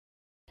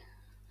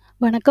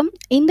வணக்கம்.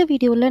 இந்த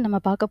வீடியோல நம்ம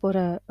பார்க்க போற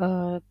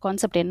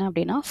கான்செப்ட் என்ன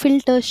அப்டின்னா,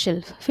 ஃபில்டர்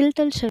ஷெல்ஃப்.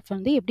 ஃபில்டர் ஷெல்ஃப்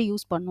வந்து எப்படி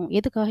யூஸ் பண்ணணும்?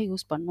 எதுக்காக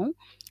யூஸ் பண்ணணும்?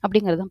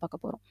 அப்படிங்கிறத தான் பார்க்க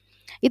போறோம்.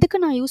 இதுக்கு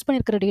நான் யூஸ்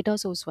பண்ணியிருக்கிற டேட்டா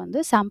சோர்ஸ் வந்து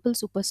சாம்பிள்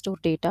சூப்பர் ஸ்டோர்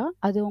டேட்டா.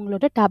 அது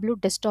உங்களோட Tableau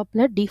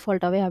டெஸ்க்டாப்ல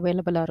டிஃபால்ட்டாவே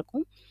அவைலபிளா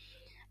இருக்கும்.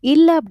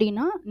 இல்ல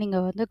அப்படின்னா, நீங்க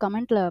வந்து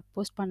கமெண்ட்ல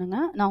போஸ்ட் பண்ணுங்க.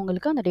 நான்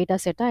உங்களுக்கு அந்த டேட்டா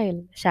செட்ட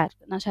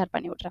நான் ஷேர்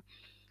பண்ணி விடுறேன்.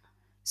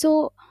 ஸோ,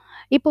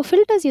 இப்போ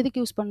ஃபில்டர்ஸ்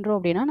எதுக்கு யூஸ் பண்றோம்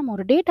அப்படின்னா, நம்ம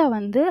ஒரு டேட்டா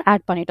வந்து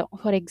ஆட் பண்ணிட்டோம்.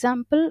 ஃபார்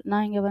எக்ஸாம்பிள்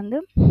நான் இங்க வந்து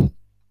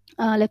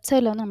லெஃப்ட்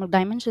சைடில் வந்து நமக்கு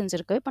டைமென்ஷன்ஸ்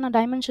இருக்குது. இப்போ நான்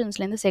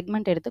டைமென்ஷன்ஸ்லேருந்து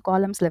செக்மெண்ட் எடுத்து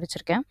காலம்ஸில்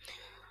வச்சுருக்கேன்.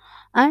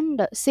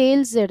 அண்ட்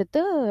சேல்ஸ்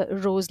எடுத்து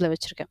ரோஸில்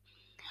வச்சுருக்கேன்.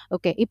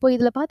 ஓகே. இப்போ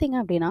இதில் பார்த்தீங்க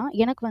அப்படின்னா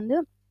எனக்கு வந்து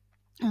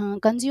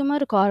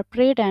கன்சியூமர்,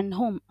 கார்ப்பரேட் அண்ட்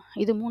ஹோம்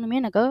இது 3மே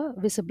எனக்கு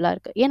விசிபிளாக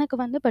இருக்குது. எனக்கு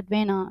வந்து பட்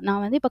வேணாம்.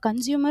 நான் வந்து இப்போ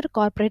கன்சியூமர்,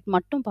 கார்ப்பரேட்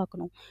மட்டும்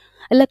பார்க்கணும்.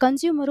 இல்லை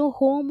கன்சியூமரும்,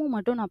 ஹோமும்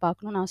மட்டும் நான்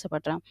பார்க்கணுன்னு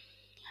ஆசைப்பட்றேன்.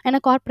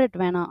 எனக்கு கார்ப்பரேட்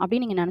வேணாம்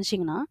அப்படின்னு நீங்கள்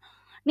நினச்சிங்கன்னா,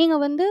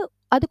 நீங்கள் வந்து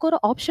அதுக்கு ஒரு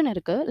ஆப்ஷன்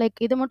இருக்குது. லைக்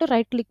இதை மட்டும்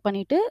ரைட் கிளிக்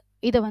பண்ணிவிட்டு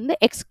இதை வந்து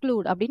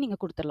எக்ஸ்க்ளூட் அப்படின்னு நீங்கள்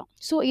கொடுத்துடலாம்.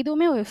 ஸோ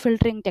இதுவுமே ஒரு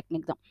ஃபில்டரிங்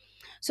டெக்னிக் தான்.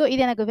 ஸோ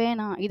இது எனக்கு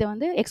வேணாம், இதை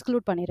வந்து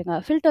எக்ஸ்க்ளூட் பண்ணிடுங்க.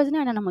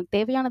 ஃபில்டர்ஸ்னால் என்ன, நமக்கு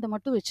தேவையானதை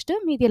மட்டும் வச்சுட்டு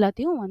மீதி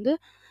எல்லாத்தையும் வந்து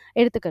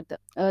எடுத்துக்கிறது.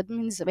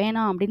 மீன்ஸ்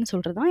வேணாம் அப்படின்னு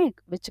சொல்கிறது தான்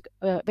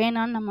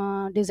வேணான்னு நம்ம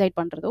டிசைட்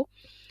பண்ணுறதோ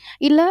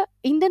இல்லை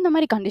இந்த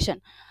மாதிரி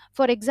கண்டிஷன்.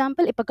 ஃபார்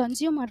எக்ஸாம்பிள் இப்போ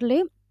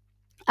கன்சியூமர்லேயே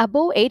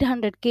அபோவ்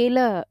 800Kல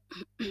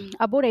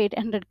அபோவ்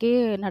 800K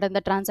நடந்த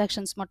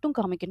டிரான்சாக்ஷன்ஸ் மட்டும்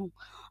காமிக்கணும்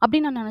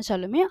அப்படின்னு நான்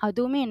நினச்சாலுமே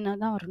அதுவுமே என்ன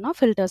தான் வரும்னா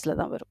ஃபில்டர்ஸில்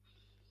தான் வரும்.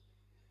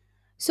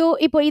 ஸோ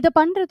இப்போ இதை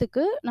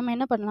பண்ணுறதுக்கு நம்ம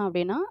என்ன பண்ணலாம்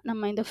அப்படின்னா,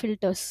 நம்ம இந்த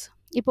ஃபில்டர்ஸ்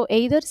இப்போ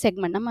எய்தர்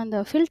செக்மெண்ட் நம்ம அந்த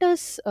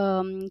ஃபில்டர்ஸ்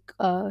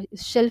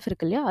ஷெல்ஃப்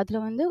இருக்கு இல்லையா, அதில்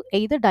வந்து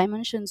எய்தர்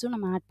டைமென்ஷன்ஸும்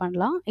நம்ம ஆட்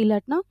பண்ணலாம்,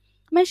 இல்லாட்டினா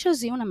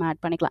மெஷர்ஸையும் நம்ம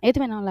ஆட் பண்ணிக்கலாம்.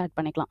 எது வேணாலும் ஆட்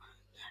பண்ணிக்கலாம்.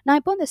 நான்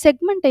இப்போ இந்த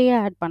செக்மெண்ட்டையே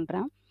ஆட்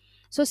பண்ணுறேன்.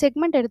 ஸோ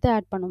செக்மெண்ட் எடுத்து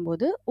ஆட்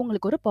பண்ணும்போது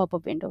உங்களுக்கு ஒரு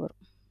பாப்அப் விண்டோ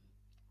வரும்.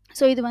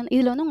 ஸோ இதில்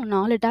வந்து உங்களுக்கு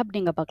 4 டேப்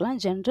நீங்கள் பார்க்கலாம்.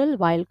 General,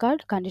 wild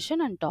card,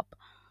 condition and top.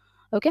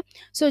 Okay.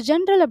 So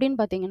general அப்படின்னு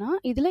பார்த்தீங்கன்னா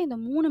இதில் இந்த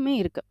 3மே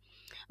இருக்குது.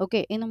 ஓகே.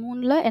 இந்த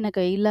 3ல்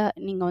எனக்கு இல்லை,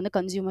 நீங்கள் வந்து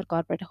கன்சியூமர்,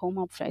 கார்ப்பரேட், ஹோம்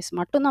ஆஃபீஸ்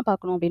மட்டும் தான்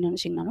பார்க்கணும் அப்படின்னு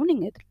நினச்சிங்கனாலும்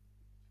நீங்கள் இது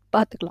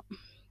பார்த்துக்கலாம்.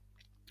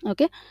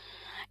 ஓகே.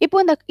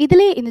 இப்போ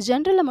இந்த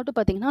ஜென்ரலில் மட்டும்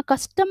பார்த்தீங்கன்னா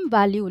கஸ்டம்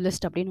வேல்யூ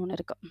லிஸ்ட் அப்படின்னு ஒன்று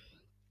இருக்குது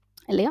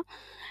இல்லையா.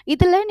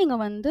 இதில் நீங்கள்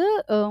வந்து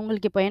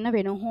உங்களுக்கு இப்போ என்ன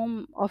வேணும், ஹோம்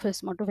ஆஃபீஸ்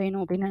மட்டும்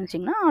வேணும் அப்படின்னு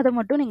நினச்சிங்கன்னா அதை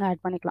மட்டும் நீங்கள்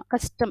ஆட் பண்ணிக்கலாம்.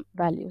 கஸ்டம்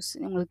வேல்யூஸ்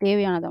உங்களுக்கு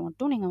தேவையானதை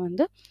மட்டும் நீங்கள்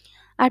வந்து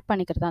ஆட்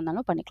பண்ணிக்கிறதா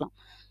இருந்தாலும் பண்ணிக்கலாம்.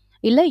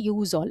 இல்லை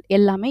யூஸ் ஆல்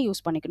எல்லாமே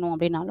யூஸ் பண்ணிக்கணும்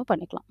அப்படின்னாலும்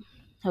பண்ணிக்கலாம்.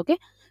 ஓகே.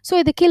 ஸோ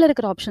இது கீழே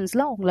இருக்கிற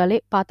ஆப்ஷன்ஸ்லாம்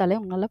பார்த்தாலே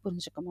உங்களால்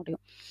புரிஞ்சுக்க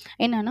முடியும்.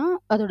 என்னென்னா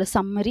அதோட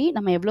சம்மரி,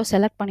 நம்ம எவ்வளோ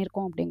செலக்ட்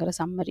பண்ணியிருக்கோம் அப்படிங்கிற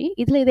சம்மரி,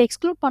 இதில் இதை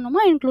எக்ஸ்க்ளூட்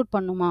பண்ணுமா இன்க்ளூட்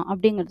பண்ணுமா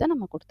அப்படிங்கிறத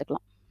நம்ம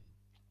கொடுத்துக்கலாம்.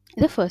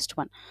 இது ஃபர்ஸ்ட்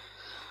ஒன்.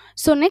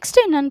 ஸோ நெக்ஸ்ட்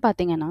என்னன்னு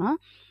பார்த்தீங்கன்னா,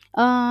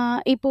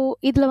 இப்போது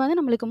இதில் வந்து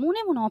நம்மளுக்கு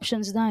 3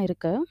 ஆப்ஷன்ஸ் தான்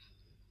இருக்குது.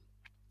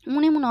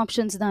 3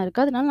 ஆப்ஷன்ஸ் தான்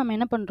இருக்குது. அதனால நம்ம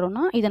என்ன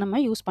பண்ணுறோன்னா இதை நம்ம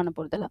யூஸ் பண்ண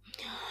போகிறதில்ல.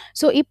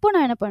 ஸோ இப்போ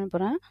நான் என்ன பண்ண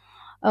போகிறேன்,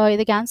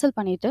 இதை கேன்சல்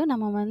பண்ணிவிட்டு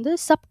நம்ம வந்து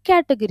சப்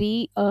கேட்டகரி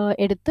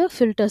எடுத்து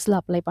ஃபில்டர்ஸில்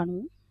அப்ளை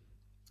பண்ணுவோம்.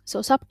 ஸோ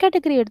சப்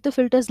கேட்டகரி எடுத்து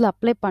ஃபில்டர்ஸில்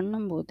அப்ளை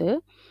பண்ணும்போது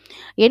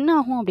என்ன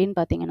ஆகும் அப்படின்னு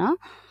பார்த்தீங்கன்னா,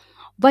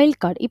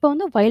 வைல்ட் கார்டு இப்போ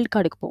வந்து வைல்ட்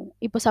கார்டுக்கு போகும்.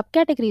 இப்போ சப்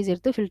கேட்டகரிஸ்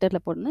எடுத்து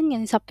ஃபில்டரில் போடணும்.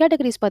 இங்கே சப்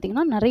கேட்டகரிஸ்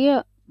பார்த்தீங்கன்னா நிறைய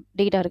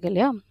டேட்டா இருக்குது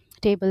இல்லையா,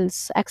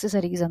 டேபிள்ஸ்,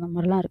 ஆக்சசரிஸ் அந்த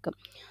மாதிரிலாம் இருக்குது.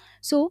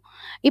 ஸோ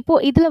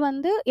இப்போது இதில்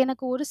வந்து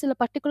எனக்கு ஒரு சில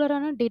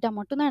பர்டிகுலரான டேட்டா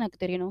மட்டும் தான் எனக்கு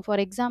தெரியணும்.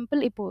 ஃபார் எக்ஸாம்பிள்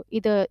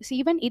இப்போது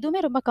ஈவன் இதுவுமே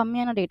ரொம்ப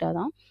கம்மியான டேட்டா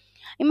தான்.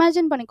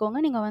 இமேஜின் பண்ணிக்கோங்க,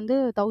 நீங்கள் வந்து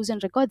 1000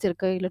 ரெக்கார்ட்ஸ்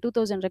இருக்குது, இல்லை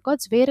 2000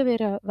 ரெக்கார்ட்ஸ் வேறு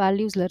வேறு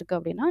வேல்யூஸில் இருக்குது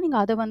அப்படின்னா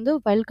நீங்கள் அதை வந்து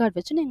வைல்ட் கார்டு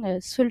வச்சு நீங்கள்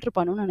ஃபில்டர்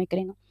பண்ணணும்னு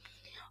நினைக்கிறீங்க.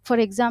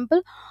 ஃபார்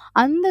எக்ஸாம்பிள்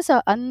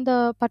அந்த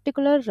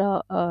பர்டிகுலர்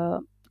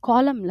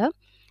காலமில்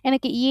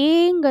எனக்கு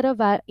ஏங்கிற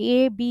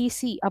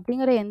ஏபிசி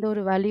அப்படிங்கிற எந்த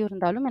ஒரு வேல்யூ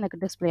இருந்தாலும் எனக்கு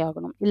டிஸ்பிளே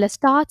ஆகணும். இல்லை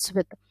ஸ்டார்ட்ஸ்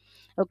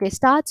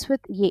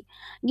வித்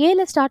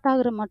ஏல ஸ்டார்ட்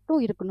ஆகுற மட்டும்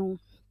இருக்கணும்.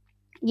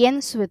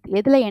 என்ஸ் வித்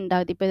எதில் எண்ட்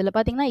ஆகுது. இப்போ இதில்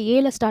பார்த்தீங்கன்னா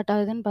ஏல ஸ்டார்ட்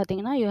ஆகுதுன்னு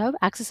பார்த்தீங்கன்னா you have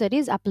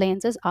accessories,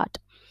 appliances, art.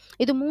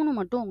 இது 3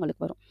 மட்டும்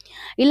உங்களுக்கு வரும்.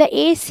 இல்லை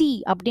ஏசி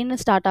அப்படின்னு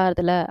ஸ்டார்ட்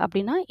ஆகுறதுல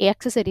அப்படின்னா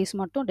ஆக்சசரிஸ்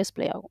மட்டும்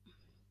டிஸ்பிளே ஆகும்.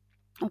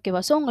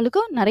 ஓகேவா. ஸோ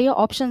உங்களுக்கு நிறைய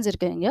ஆப்ஷன்ஸ்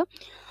இருக்குது இங்கே.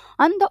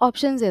 அந்த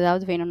ஆப்ஷன்ஸ்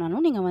ஏதாவது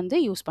வேணும்னாலும் நீங்கள் வந்து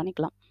யூஸ்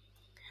பண்ணிக்கலாம்.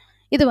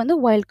 இது வந்து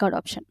வைல்ட் கார்டு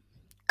ஆப்ஷன்.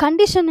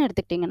 கண்டிஷன்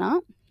எடுத்துக்கிட்டிங்கன்னா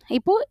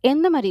இப்போது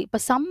எந்த மாதிரி இப்போ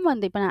சம்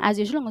வந்து இப்போ நான் ஆஸ்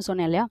யூஷுவல் உங்களுக்கு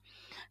சொன்னேன் இல்லையா,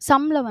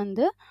 சம்மில்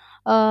வந்து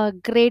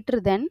greater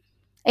than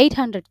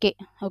 800K.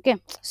 Okay.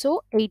 So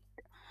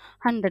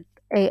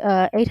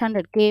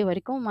 800K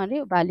வரைக்கும் மாதிரி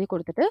வேல்யூ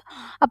கொடுத்துட்டு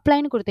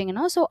அப்ளைன்னு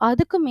கொடுத்தீங்கன்னா ஸோ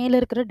அதுக்கு மேலே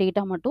இருக்கிற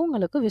டேட்டா மட்டும்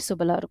உங்களுக்கு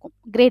விசிபிளாக இருக்கும்.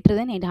 Greater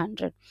than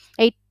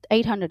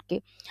 800K,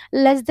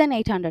 less than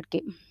 800K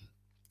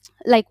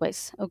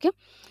likewise. Okay.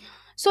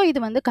 So இது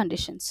வந்து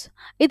கண்டிஷன்ஸ்.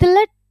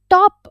 இதில்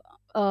டாப்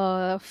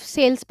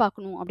சேல்ஸ்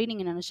பார்க்கணும் அப்படின்னு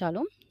நீங்கள்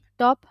நினச்சாலும்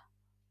டாப்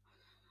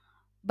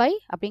பை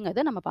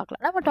அப்படிங்கிறத நம்ம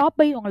பார்க்கலாம். நம்ம டாப்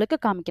பை உங்களுக்கு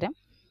காமிக்கிறேன்.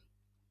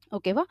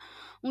 ஓகேவா.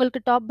 உங்களுக்கு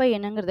டாப் பை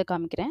என்னங்கிறத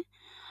காமிக்கிறேன்.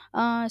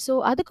 ஸோ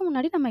அதுக்கு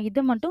முன்னாடி நம்ம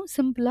இதை மட்டும்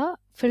சிம்பிளாக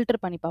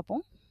ஃபில்டர் பண்ணி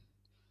பார்ப்போம்.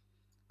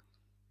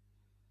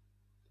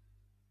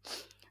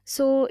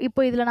 ஸோ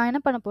இப்போ இதில் நான்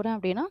என்ன பண்ண போகிறேன்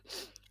அப்படின்னா,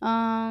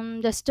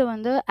 ஜஸ்ட்டு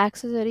வந்து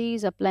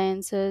accessories,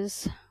 appliances,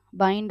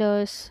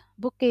 binders,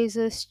 book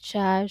cases,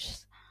 chairs.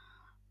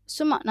 So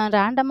சும்மா நான்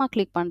ரேண்டமாக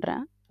கிளிக்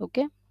பண்ணுறேன்.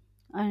 Okay,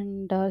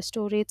 and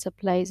storage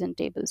supplies and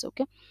tables.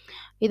 Okay,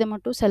 இதை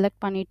மட்டும் செலக்ட்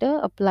பண்ணிவிட்டு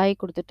அப்ளை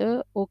கொடுத்துட்டு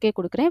ஓகே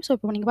கொடுக்குறேன். ஸோ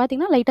இப்போ நீங்கள்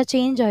பார்த்தீங்கன்னா லைட்டாக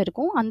சேஞ்ச்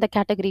ஆகிருக்கும், அந்த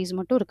கேட்டகரிஸ்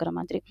மட்டும் இருக்கிற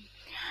மாதிரி.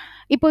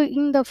 இப்போ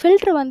இந்த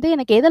ஃபில்ட்ரு வந்து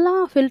எனக்கு எதெல்லாம்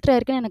ஃபில்ட்ரு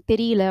இருக்குன்னு எனக்கு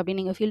தெரியல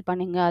அப்படின்னு நீங்கள் ஃபீல்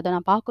பண்ணீங்க, அதை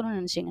நான் பார்க்கணும்னு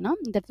நினச்சிங்கன்னா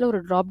இந்த இடத்துல ஒரு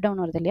ட்ராப்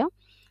டவுன் வருது இல்லையா,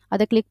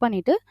 அதை கிளிக்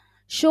பண்ணிவிட்டு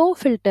ஷோ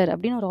ஃபில்டர்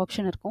அப்படின்னு ஒரு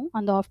ஆப்ஷன் இருக்கும்.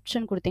 அந்த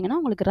ஆப்ஷன் கொடுத்தீங்கன்னா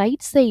உங்களுக்கு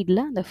ரைட்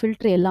சைடில் அந்த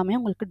ஃபில்ட்ரு எல்லாமே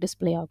உங்களுக்கு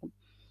டிஸ்பிளே ஆகும்.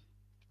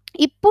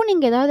 இப்போ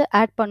நீங்கள் ஏதாவது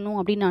ஆட் பண்ணும்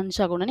அப்படின்னு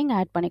நினச்சா கூட நீங்கள்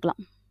ஆட்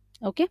பண்ணிக்கலாம்.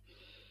 ஓகே,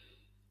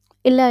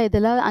 இல்லை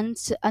இதெல்லாம்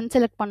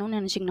அன்செலக்ட் பண்ணணும்னு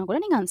நினச்சிங்கன்னா கூட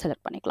நீங்கள்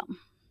அன்செலக்ட் பண்ணிக்கலாம்.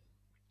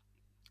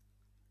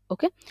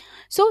 ஓகே,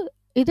 ஸோ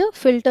இது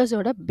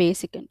ஃபில்டர்ஸோட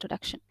பேசிக்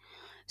இன்ட்ரடக்ஷன்.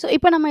 ஸோ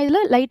இப்போ நம்ம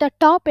இதில் லைட்டாக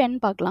டாப் என்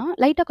பார்க்கலாம்.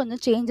 லைட்டாக கொஞ்சம்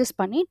சேஞ்சஸ்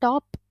பண்ணி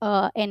top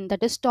N,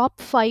 that is top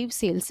 5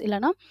 sales,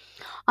 இல்லைனா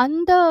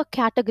அந்த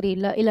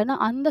கேட்டகரியில் இல்லைனா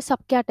அந்த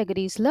சப்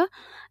கேட்டகரிஸில்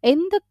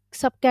எந்த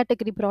சப்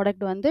கேட்டகரி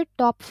ப்ராடக்ட் வந்து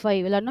டாப்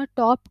 5 இல்லைனா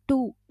டாப் 2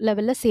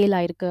 லெவலில் சேல்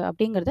ஆயிருக்கு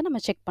அப்படிங்கிறத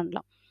நம்ம செக்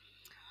பண்ணலாம்.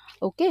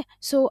 ஓகே,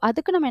 ஸோ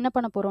அதுக்கு நம்ம என்ன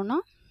பண்ண போகிறோம்னா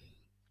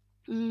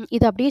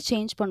இதை அப்படியே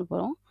சேஞ்ச் பண்ண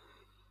போகிறோம்.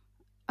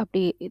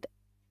 அப்படி இது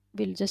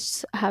will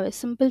just have a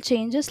simple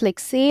changes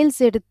like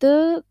sales எடுத்து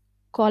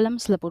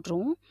காலம்ஸில்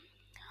போட்டுருவோம்.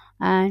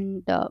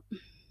 அண்ட்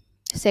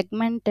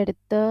செக்மெண்ட்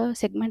எடுத்து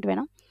செக்மெண்ட்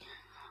வேணாம்,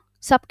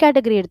 சப்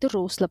கேட்டகரி எடுத்து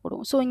ரோஸில்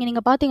போடுவோம். ஸோ இங்கே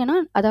நீங்கள் பார்த்தீங்கன்னா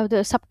அதாவது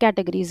சப்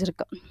கேட்டகரிஸ்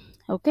இருக்குது.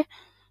 ஓகே,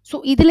 ஸோ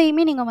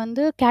இதுலேயுமே நீங்கள்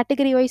வந்து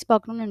கேட்டகரி வைஸ்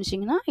பார்க்கணும்னு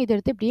நினச்சிங்கன்னா இதை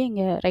எடுத்து இப்படியே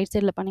இங்கே ரைட்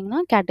சைடில் பண்ணிங்கன்னா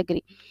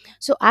கேட்டகரி.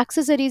 ஸோ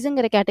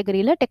ஆக்சசரிஸுங்கிற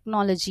கேட்டகரியில்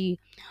டெக்னாலஜி,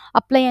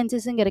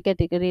 அப்ளையன்சஸுங்கிற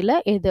கேட்டகரியில்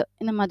எது,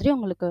 இந்த மாதிரி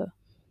உங்களுக்கு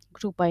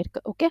குரூப்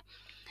ஆயிருக்கு. ஓகே,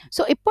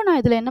 ஸோ இப்போ நான்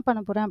இதில் என்ன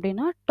பண்ண போகிறேன்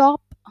அப்படின்னா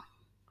டாப்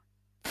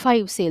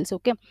 5 சேல்ஸ்.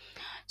 ஓகே,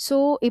 ஸோ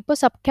இப்போ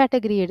சப்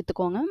கேட்டகரி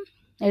எடுத்துக்கோங்க,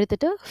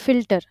 எடுத்துகிட்டு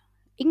ஃபில்டர்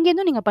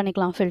இங்கேருந்தும் நீங்கள்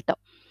பண்ணிக்கலாம் ஃபில்டர்.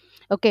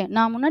 ஓகே,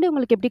 நான் முன்னாடி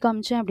உங்களுக்கு எப்படி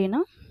காமிச்சேன் அப்படின்னா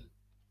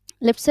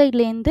லெஃப்ட்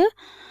சைட்லேருந்து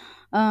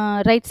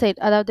ரைட் சைட்,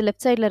 அதாவது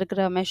லெஃப்ட் சைடில்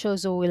இருக்கிற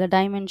மெஷர்ஸோ இல்லை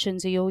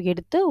டைமென்ஷன்ஸையோ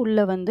எடுத்து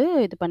உள்ளே வந்து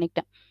இது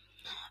பண்ணிக்கிட்டேன்.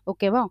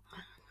 ஓகேவா,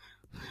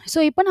 ஸோ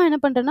இப்போ நான் என்ன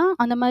பண்ணுறேன்னா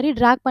அந்த மாதிரி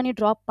ட்ராக் பண்ணி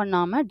ட்ராப்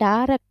பண்ணாமல்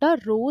டேரெக்டாக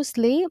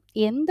ரோஸ்லேயே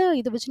எந்த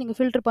இதை வச்சு நீங்கள்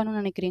ஃபில்டர்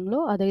பண்ணணும்னு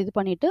நினைக்கிறீங்களோ அதை இது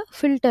பண்ணிவிட்டு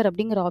ஃபில்டர்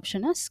அப்படிங்கிற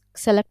ஆப்ஷனை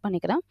செலக்ட்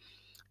பண்ணிக்கிறேன்.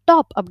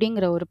 டாப்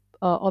அப்படிங்கிற ஒரு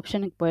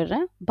ஆப்ஷனுக்கு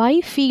போயிடுறேன். பை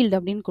ஃபீல்டு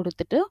அப்படின்னு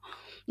கொடுத்துட்டு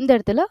இந்த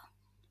இடத்துல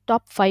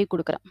டாப் 5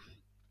 கொடுக்குறேன்.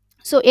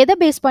 ஸோ எதை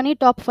பேஸ் பண்ணி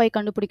டாப் 5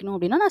 கண்டுபிடிக்கணும்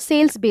அப்படின்னா நான்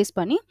சேல்ஸ் பேஸ்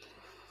பண்ணி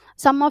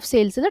சம் ஆஃப்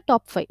சேல்ஸில்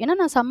டாப் 5, ஏன்னா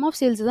நான் சம் ஆஃப்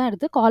சேல்ஸ் தான்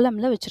எடுத்து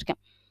காலமில்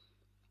வச்சுருக்கேன்.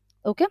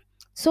 ஓகே,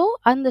 ஸோ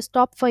அந்த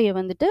டாப் 5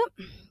 வந்துட்டு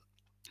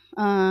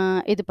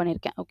இது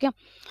பண்ணியிருக்கேன். ஓகே,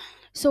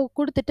 ஸோ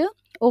கொடுத்துட்டு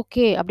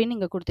ஓகே அப்படின்னு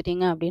நீங்கள்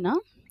கொடுத்துட்டீங்க அப்படின்னா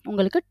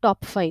உங்களுக்கு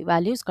டாப் 5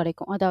 வேல்யூஸ்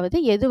கிடைக்கும். அதாவது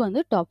எது வந்து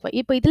டாப் 5.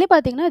 இப்போ இதிலே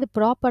பார்த்தீங்கன்னா இது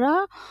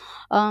ப்ராப்பராக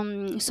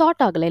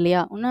சார்ட் ஆகலை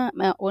இல்லையா,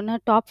 ஒன்று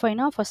டாப்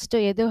 5னா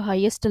ஃபஸ்ட்டு எது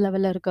ஹையஸ்ட்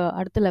லெவலில் இருக்க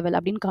அடுத்த லெவல்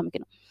அப்படின்னு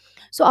காமிக்கணும்.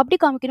 ஸோ அப்படி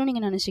காமிக்கணும்னு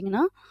நீங்கள்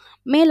நினச்சிங்கன்னா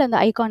மேலே அந்த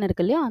ஐக்கான்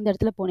இருக்கு இல்லையா, அந்த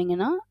இடத்துல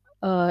போனீங்கன்னா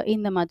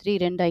இந்த மாதிரி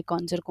 2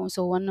 ஐக்கான்ஸ் இருக்கும்.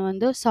 ஸோ ஒன்று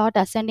வந்து chart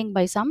ascending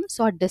by some,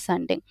 chart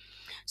descending.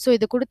 So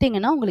இது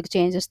கொடுத்தீங்கன்னா உங்களுக்கு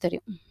சேஞ்சஸ்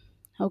தெரியும்.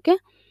 ஓகே,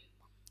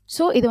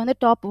 ஸோ இது வந்து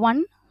top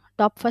 1,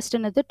 top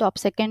ஃபஸ்ட்டுன்னது,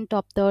 top second,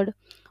 top third,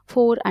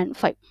 4 and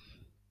 5.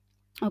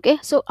 Okay,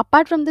 so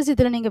apart from this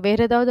இதில் நீங்கள்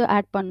வேறு ஏதாவது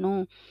ஆட்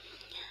பண்ணும்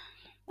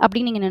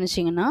அப்படின்னு நீங்கள்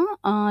நினச்சிங்கன்னா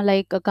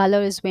லைக்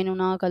கலர்ஸ்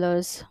வேணும்னா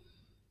கலர்ஸ்,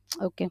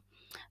 ஓகே,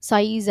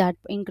 சைஸ்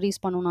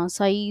இன்க்ரீஸ் பண்ணணும்னா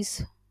சைஸ்,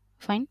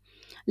 ஃபைன்,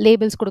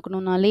 லேபிள்ஸ்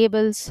கொடுக்கணும்னா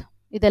லேபிள்ஸ்,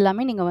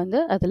 இதெல்லாமே நீங்கள் வந்து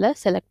அதில்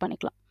செலக்ட்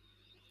பண்ணிக்கலாம்.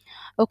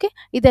 ஓகே,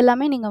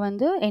 இதெல்லாமே நீங்கள்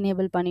வந்து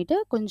எனேபிள் பண்ணிவிட்டு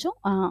கொஞ்சம்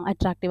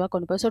அட்ராக்டிவாக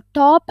கொண்டு போய். So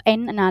top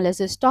N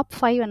analysis, top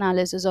 5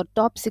 analysis R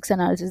top 6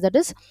 analysis, that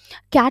is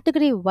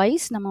category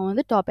wise நம்ம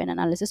வந்து டாப் என்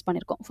அனாலிசிஸ்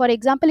பண்ணியிருக்கோம். ஃபார்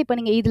எக்ஸாம்பிள் இப்போ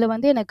நீங்கள் இதில்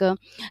வந்து எனக்கு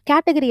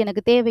கேட்டகரி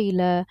எனக்கு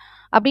தேவையில்லை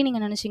அப்படின்னு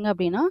நீங்கள் நினச்சிங்க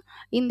அப்படின்னா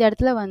இந்த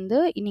இடத்துல வந்து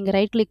நீங்கள்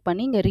ரைட் கிளிக்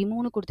பண்ணி இங்கே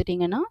ரிமூவ்னு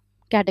கொடுத்துட்டிங்கன்னா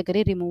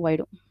கேட்டகரி ரிமூவ்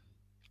ஆகிடும்.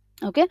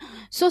 Okay,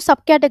 so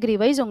sub category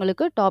wise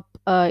உங்களுக்கு டாப்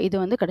இது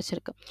வந்து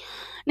கிடச்சிருக்கு.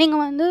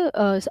 நீங்கள் வந்து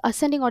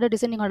ascending order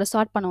descending order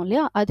chart பண்ணோம்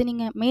இல்லையா, அது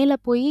நீங்கள் மேலே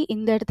போய்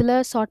இந்த இடத்துல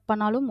சார்ட்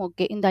பண்ணாலும்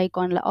ஓகே இந்த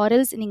ஐக்கானில்,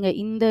 ஆர்எல்ஸ் நீங்கள்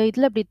இந்த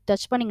இதில் இப்படி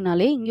டச்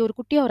பண்ணிங்கனாலே இங்கே ஒரு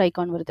குட்டியாக ஒரு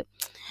ஐக்கான் வருது.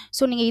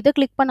 ஸோ நீங்கள் இதை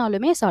கிளிக்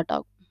பண்ணாலுமே சார்ட்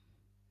ஆகும்.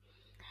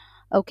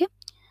 ஓகே,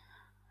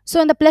 ஸோ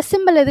இந்த ப்ளஸ்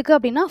சிம்பிள் எதுக்கு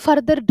அப்படின்னா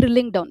further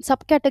drilling down,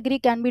 sub category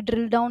can be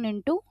drill down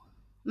into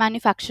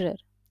manufacturer.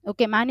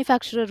 Okay,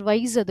 manufacturer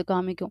wise அது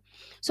காமிக்கும்.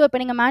 ஸோ இப்போ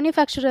நீங்கள்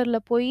மேனுஃபேக்சரரில்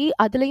போய்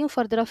அதுலேயும்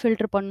ஃபர்தராக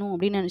ஃபில்டர் பண்ணும்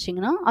அப்படின்னு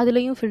நினச்சிங்கன்னா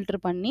அதுலேயும் ஃபில்டர்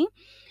பண்ணி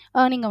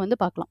நீங்கள் வந்து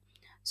பார்க்கலாம்.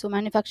 ஸோ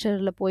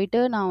மேனுஃபேக்சரரில் போயிட்டு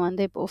நான்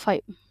வந்து இப்போது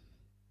 5.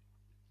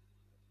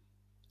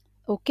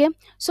 ஓகே,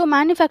 ஸோ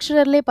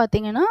மேனுஃபேக்சரர்லேயே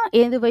பார்த்தீங்கன்னா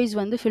எது வைஸ்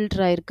வந்து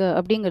ஃபில்டர் ஆயிருக்கு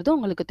அப்படிங்கிறது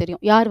உங்களுக்கு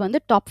தெரியும், யார்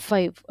வந்து டாப்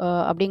 5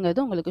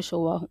 அப்படிங்கிறது உங்களுக்கு ஷோ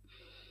ஆகும்.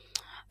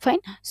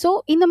 ஃபைன், ஸோ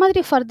இந்த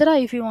மாதிரி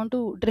ஃபர்தராக if you want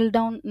to drill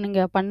down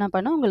நீங்கள்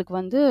பண்ண உங்களுக்கு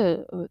வந்து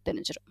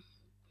தெரிஞ்சிடும்.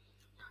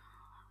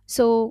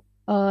 ஸோ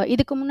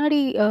இதுக்கு முன்னாடி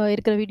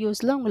இருக்கிற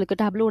வீடியோஸில் உங்களுக்கு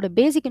டேப்லோட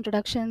பேசிக்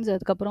இன்ட்ரடக்ஷன்ஸ்,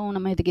 அதுக்கப்புறம்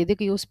நம்ம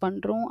எதுக்கு யூஸ்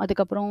பண்ணுறோம்,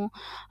 அதுக்கப்புறம்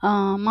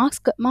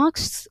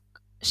மார்க்ஸ்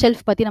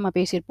ஷெல்ஃப் பற்றி நம்ம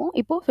பேசியிருப்போம்.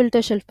 இப்போது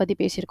ஃபில்டர் ஷெல்ஃப் பற்றி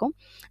பேசியிருக்கோம்.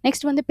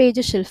 நெக்ஸ்ட் வந்து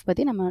பேஜஸ் ஷெல்ஃப்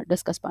பற்றி நம்ம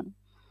டிஸ்கஸ் பண்ணுவோம்.